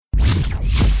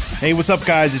Hey, what's up,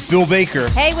 guys? It's Bill Baker.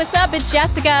 Hey, what's up? It's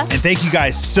Jessica. And thank you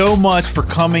guys so much for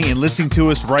coming and listening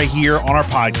to us right here on our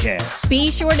podcast.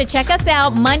 Be sure to check us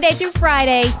out Monday through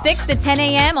Friday, 6 to 10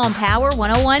 a.m. on Power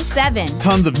 101.7.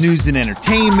 Tons of news and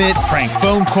entertainment, prank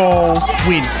phone calls,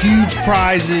 win huge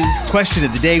prizes, question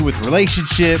of the day with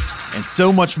relationships, and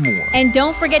so much more. And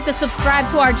don't forget to subscribe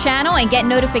to our channel and get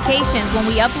notifications when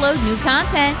we upload new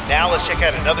content. Now let's check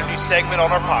out another new segment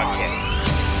on our podcast.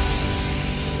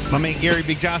 My man Gary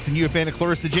Big Johnson, you a fan of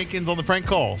Clarissa Jenkins on the prank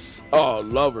calls? Oh,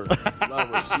 love her. Love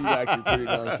her. She's actually pretty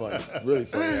darn funny. Really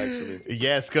funny, actually.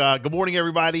 Yes. Good morning,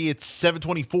 everybody. It's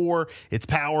 7:24. It's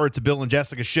Power. It's a Bill and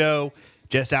Jessica show.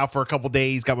 Jess out for a couple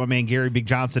days. Got my man Gary Big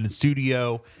Johnson in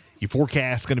studio. Your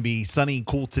forecast going to be sunny and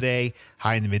cool today.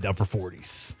 High in the mid to upper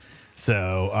 40s.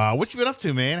 So, what you been up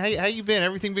to, man? How you been?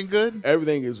 Everything been good?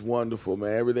 Everything is wonderful,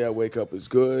 man. Every day I wake up is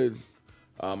good.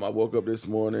 I woke up this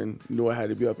morning, knew I had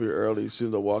to be up here early. As soon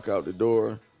as I walk out the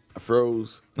door, I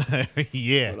froze.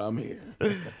 Yeah. But I'm here.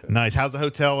 Nice. How's the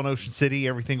hotel in Ocean City?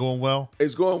 Everything going well?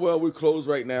 It's going well. We're closed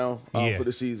right now Yeah. for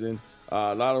the season.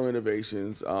 A lot of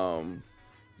renovations.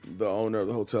 The owner of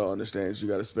the hotel understands you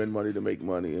got to spend money to make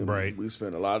money. And Right. we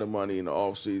spend a lot of money in the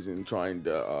off season trying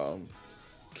to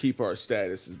keep our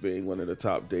status as being one of the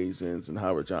top days inns in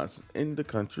Howard Johnson in the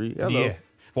country. Hello. Yeah.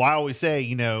 Well, I always say,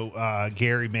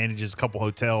 Gary manages a couple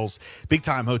hotels, big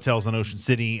time hotels in Ocean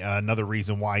City. Another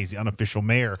reason why he's the unofficial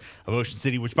mayor of Ocean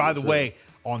City, which, by the way,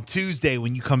 on Tuesday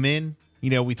when you come in,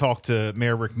 we talk to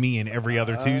Mayor Rick Meehan every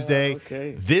other Tuesday.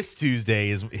 Okay. This Tuesday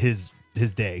is his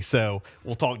day. So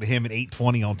we'll talk to him at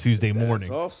 8:20 on Tuesday morning.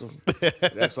 That's awesome.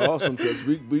 That's awesome because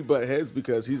we butt heads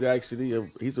because he's actually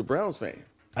he's a Browns fan.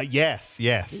 Yes.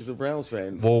 He's a Browns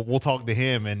fan. We'll talk to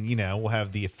him, and we'll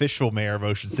have the official mayor of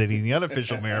Ocean City and the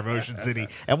unofficial mayor of Ocean City,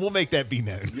 and we'll make that be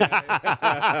known.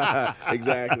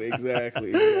 Exactly.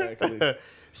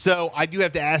 So I do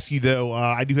have to ask you, though,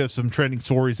 I do have some trending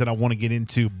stories that I want to get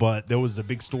into, but there was a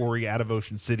big story out of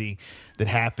Ocean City that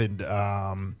happened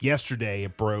yesterday.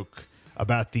 It broke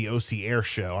about the OC Air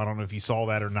Show. I don't know if you saw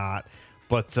that or not,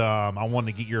 but I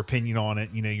wanted to get your opinion on it.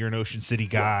 You're an Ocean City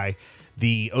guy. Yeah.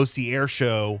 The OC Air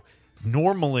Show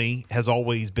normally has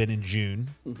always been in June,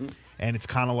 and it's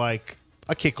kind of like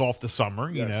a kickoff to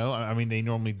summer, Yes. I mean, they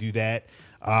normally do that.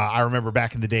 I remember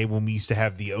back in the day when we used to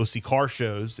have the OC car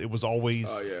shows, it was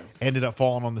always ended up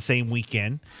falling on the same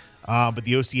weekend. But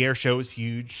the OC Air Show is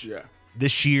huge. Yeah.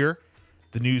 This year,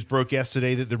 the news broke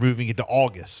yesterday that they're moving it to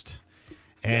August.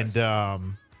 And there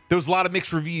was a lot of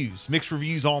mixed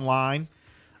reviews online.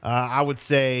 I would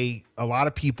say a lot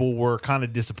of people were kind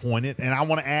of disappointed, and I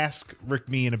want to ask Rick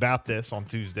Meehan about this on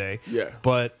Tuesday. Yeah.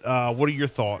 But what are your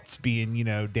thoughts being,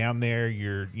 down there,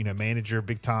 you're, manager,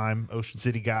 big time Ocean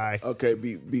City guy? Okay,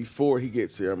 before he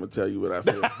gets here, I'm going to tell you what I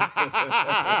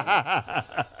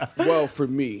feel. Well, for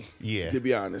me, to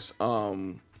be honest,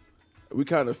 we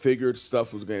kind of figured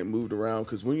stuff was getting moved around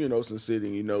because when you're in Ocean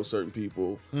City and certain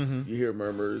people, you hear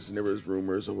murmurs and there was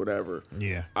rumors or whatever.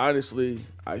 Yeah. Honestly,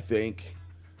 I think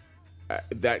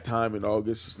that time in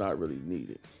August is not really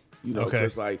needed,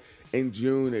 because like in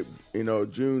June,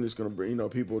 June is going to bring,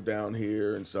 people down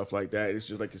here and stuff like that. It's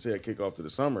just like you said, a kickoff to the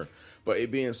summer, but it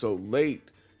being so late,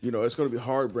 it's going to be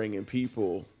hard bringing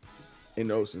people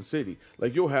in Ocean City.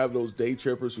 Like you'll have those day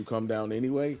trippers who come down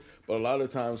anyway, but a lot of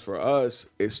times for us,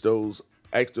 it's those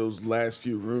last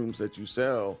few rooms that you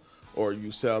sell or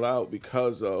you sell out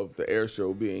because of the air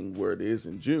show being where it is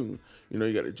in June.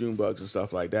 You got the June bugs and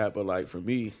stuff like that. But like for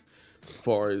me, as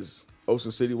far as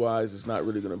Ocean City wise, it's not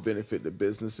really going to benefit the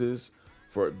businesses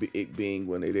for it being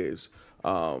when it is.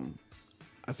 I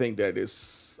think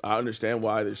that I understand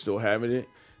why they're still having it,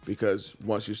 because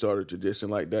once you start a tradition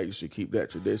like that, you should keep that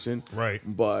tradition. Right.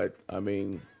 But I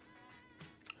mean,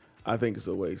 I think it's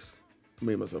a waste.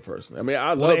 Me myself personally.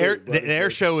 I love the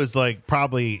air show is like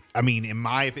probably.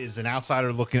 As an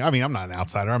outsider looking. I'm not an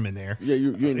outsider. I'm in there. Yeah,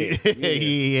 you're in there.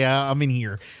 Yeah, I'm in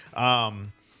here.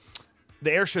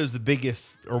 The air show is the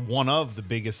biggest, or one of the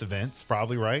biggest events,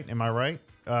 probably, right? Am I right?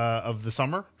 Of the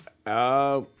summer?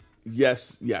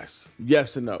 Yes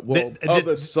and no. Well, of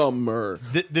the summer.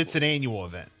 That's an annual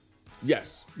event.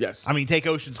 Yes. Take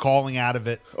Ocean's Calling out of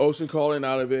it. Ocean Calling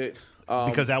out of it.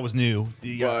 Because that was new.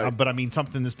 But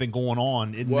something that's been going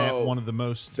on. Isn't that one of the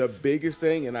most? The biggest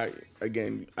thing, and I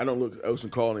don't look at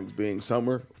Ocean Calling as being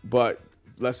summer, but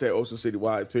let's say Ocean City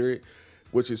wide period,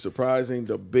 which is surprising.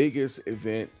 The biggest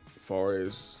event as far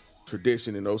as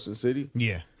tradition in Ocean City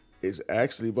is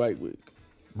actually Bike Week.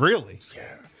 Really?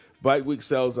 Yeah. Bike Week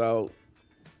sells out.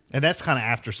 And that's kind of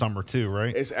after summer too,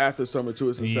 right? It's after summer too.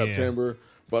 It's in September.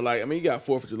 But you got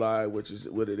 4th of July, which is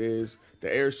what it is.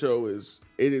 The air show is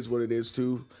what it is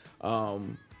too.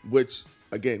 which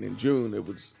again in June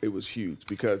it was huge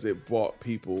because it brought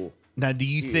people. Now, do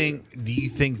you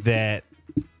think that,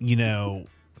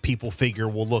 people figure,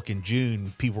 well, look, in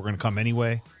June people are going to come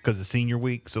anyway because of senior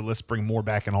week, so let's bring more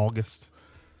back in August?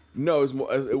 No,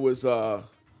 it was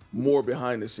more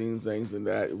behind the scenes things than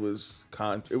that. It was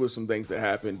some things that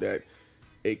happened that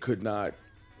the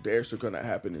air show could not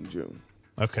happen in June.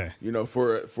 Okay.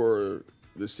 For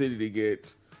the city to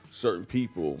get certain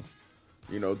people,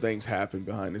 things happen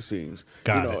behind the scenes.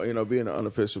 Got it. Being an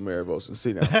unofficial mayor of Ocean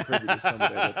City, I'm privy to some of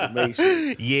that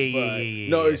information. Yeah.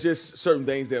 No, it's just certain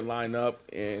things that line up,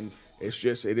 and it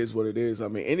is what it is. I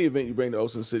mean, any event you bring to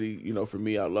Ocean City, for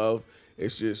me, I love.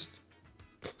 It's just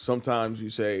sometimes you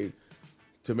say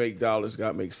to make dollars,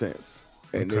 got to make sense,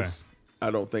 and this I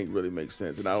don't think really makes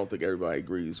sense, and I don't think everybody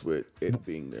agrees with it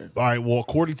being there. All right. Well,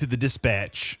 according to the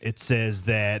Dispatch, it says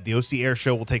that the OC Air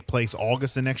Show will take place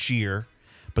August of next year,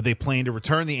 but they plan to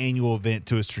return the annual event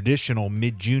to its traditional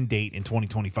mid-June date in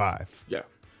 2025. Yeah,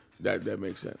 that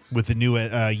makes sense. With the new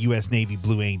U.S. Navy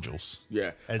Blue Angels.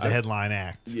 Yeah, as a headline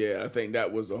act. Yeah, I think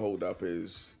that was the holdup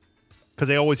is because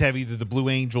they always have either the Blue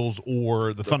Angels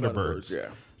or the Thunderbirds. Yeah,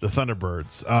 the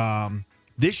Thunderbirds.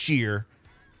 This year,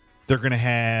 they're going to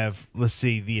have, let's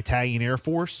see, the Italian Air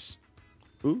Force.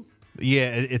 Who?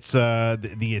 Yeah, it's the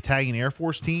Italian Air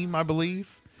Force team, I believe.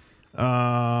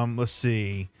 Let's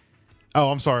see.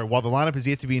 Oh, I'm sorry. While the lineup is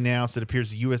yet to be announced, it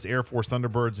appears the U.S. Air Force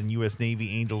Thunderbirds and U.S.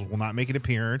 Navy Angels will not make an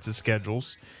appearance as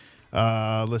schedules.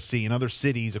 Let's see. In other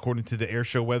cities, according to the Air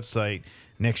Show website,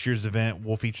 next year's event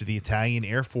will feature the Italian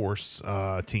Air Force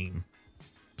team.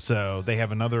 So they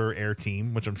have another air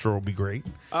team, which I'm sure will be great.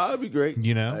 It'll be great.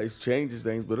 It changes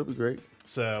things, but it'll be great.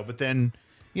 So, but then,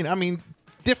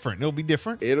 different. It'll be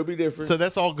different. It'll be different. So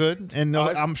that's all good. And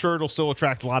I'm sure it'll still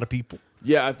attract a lot of people.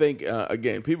 Yeah, I think,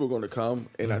 again, people are going to come.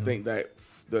 And I think that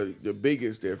the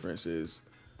biggest difference is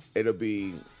it'll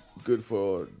be good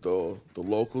for the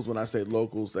locals. When I say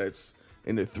locals, that's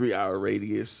in the 3-hour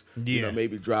radius. Yeah.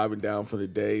 Maybe driving down for the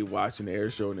day, watching the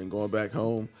air show, and then going back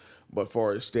home. But as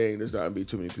far as staying, there's not going to be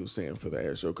too many people staying for the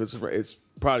air show because it's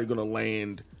probably going to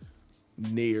land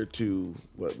near to,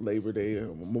 Labor Day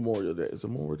or Memorial Day? Is it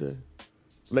Memorial Day?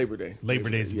 Labor Day. Labor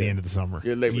Day is at the end of the summer.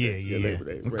 Yeah, Labor Day. Yeah. Labor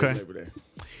Day. Okay. Labor Day.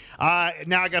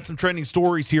 Now I got some trending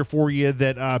stories here for you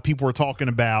that people are talking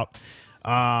about,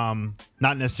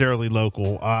 not necessarily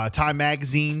local. Time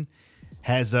Magazine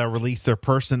has released their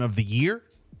Person of the Year,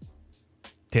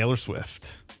 Taylor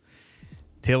Swift.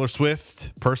 Taylor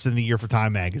Swift, Person of the Year for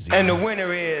Time Magazine. And the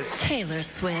winner is Taylor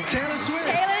Swift. Taylor Swift.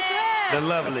 Taylor Swift. The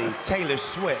lovely Taylor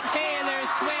Swift. Taylor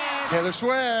Swift. Taylor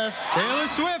Swift. Taylor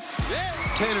Swift.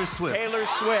 Taylor Swift. Taylor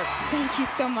Swift. Thank you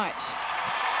so much.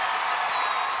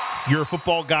 You're a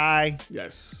football guy.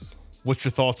 Yes. What's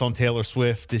your thoughts on Taylor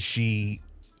Swift? Is she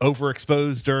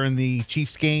overexposed during the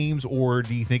Chiefs games, or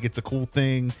do you think it's a cool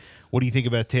thing? What do you think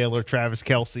about Taylor, Travis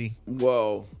Kelce?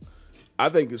 Well, I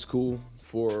think it's cool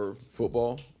for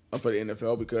football, for the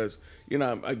NFL, because,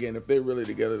 again, if they're really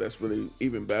together, that's really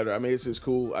even better. I mean, it's just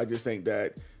cool. I just think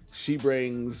that she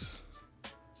brings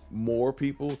more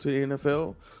people to the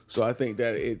NFL. So I think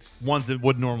that it's ones that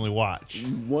wouldn't normally watch.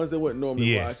 Watch.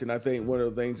 And I think one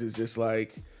of the things is just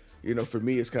like, for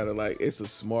me, it's kind of like it's a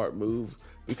smart move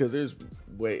because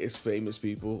it's famous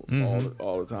people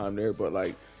all the time there. But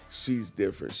like, she's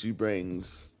different. She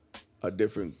brings a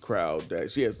different crowd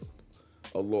that she has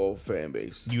a loyal fan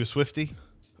base. You a Swiftie?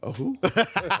 A who?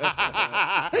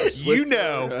 You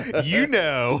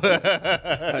know.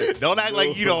 Don't act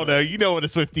like you don't know. You know what a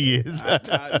Swiftie is.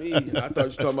 Not me. I thought you were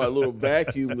talking about a little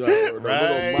vacuum or a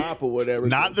little mop or whatever.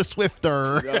 Not the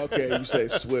Swifter. Okay, you say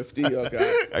Swiftie.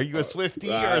 Okay. Are you a Swiftie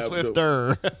or a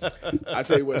Swifter? I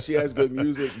tell you what, she has good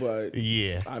music, but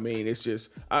yeah. I mean, it's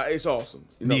just it's awesome.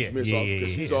 For me, it's awesome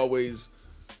because she's always.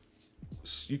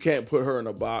 You can't put her in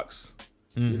a box.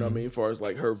 You know what I mean? As far as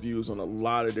like her views on a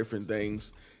lot of different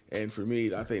things. And for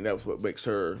me, I think that's what makes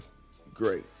her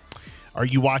great. Are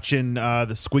you watching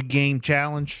the Squid Game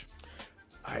challenge?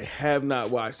 I have not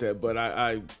watched that, but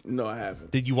I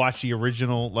haven't. Did you watch the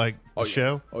original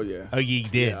show? Oh yeah. Oh yeah, you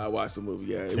did. Yeah, I watched the movie.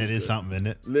 Yeah, that is something, isn't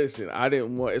it? Listen, I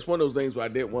didn't want. It's one of those things where I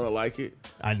didn't want to like it.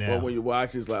 I know. But when you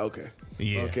watch, it's like okay.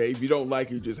 Yeah. Okay. If you don't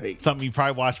like it, you just hate it. Something you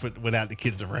probably watched without the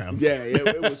kids around. Yeah.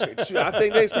 It was. I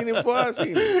think they seen it before I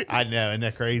seen it. I know. Isn't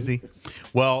that crazy?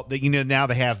 Well, now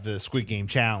they have the Squid Game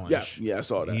challenge. Yeah, I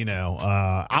saw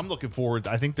that. I'm looking forward.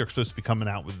 I think they're supposed to be coming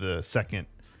out with the second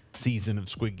season of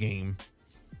Squid Game.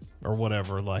 Or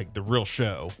whatever, like the real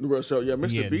show. The real show, yeah.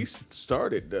 Mr. Beast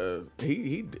started.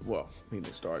 He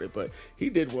didn't start it, but he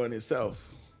did one himself.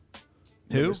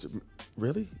 Who?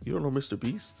 Really? You don't know Mr.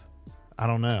 Beast? I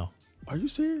don't know. Are you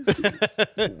serious?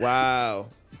 Wow.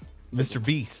 Mr.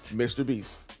 Beast. Mr.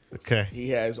 Beast. Okay. He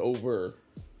has over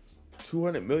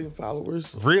 200 million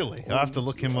followers. Really? I'll have to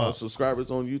look him up. Subscribers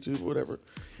on YouTube or whatever.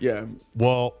 Yeah.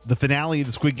 Well, the finale of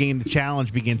the Squid Game, The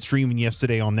Challenge, began streaming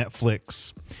yesterday on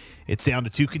Netflix. It's down to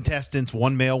 2 contestants,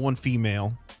 1 male, 1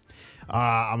 female.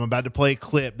 I'm about to play a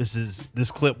clip. This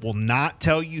clip will not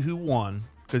tell you who won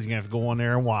because you're going to have to go on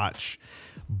there and watch.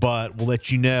 But we'll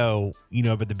let you know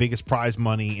about the biggest prize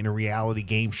money in a reality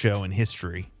game show in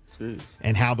history. Jeez.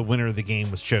 And how the winner of the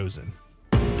game was chosen.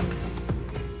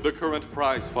 The current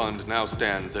prize fund now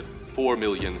stands at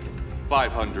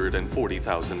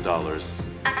 $4,540,000.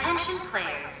 Attention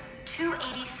players,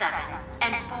 287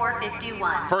 and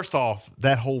 451. First off,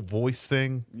 that whole voice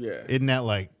thing, isn't that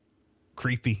like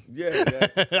creepy? Yeah.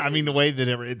 I mean, the way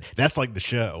that that's like the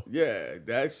show. Yeah,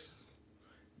 that's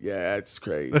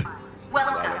crazy.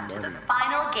 Welcome to the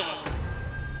final game.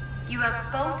 You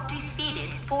have both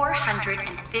defeated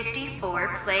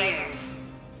 454 players.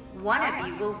 One of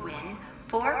you will win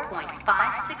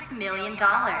 $4.56 million.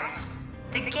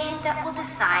 The game that will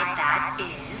decide that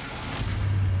is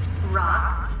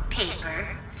rock, paper,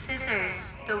 scissors.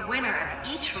 The winner of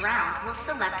each round will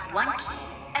select one key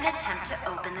and attempt to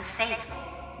open the safe.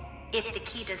 If the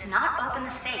key does not open the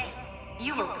safe,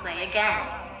 you will play again.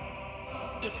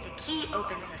 If the key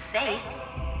opens the safe,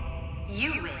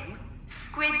 you win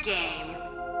Squid Game.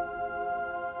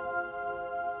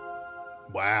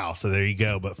 Wow, so there you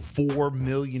go. But $4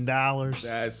 million.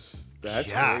 That's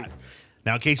crazy.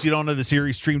 Now, in case you don't know, the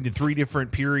series streamed in 3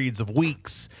 different periods of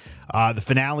weeks. The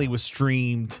finale was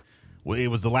streamed. It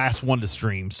was the last one to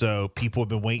stream, so people have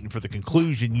been waiting for the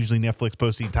conclusion. Usually Netflix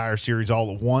posts the entire series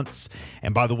all at once.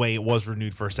 And by the way, it was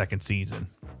renewed for a 2nd season.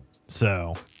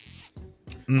 So...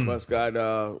 Plus got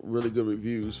really good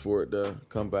reviews for it to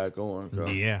come back on. So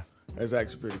yeah. That's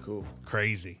actually pretty cool.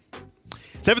 Crazy.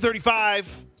 7:35. It's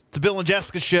the Bill and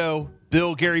Jessica show.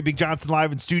 Bill, Gary, Big Johnson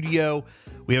live in studio.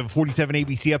 We have a 47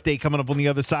 ABC update coming up on the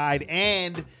other side.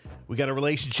 And we got a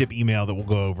relationship email that we'll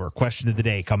go over. Question of the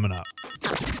day coming up.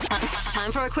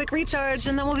 Time for a quick recharge,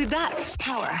 and then we'll be back.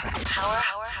 Power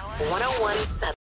 101.7.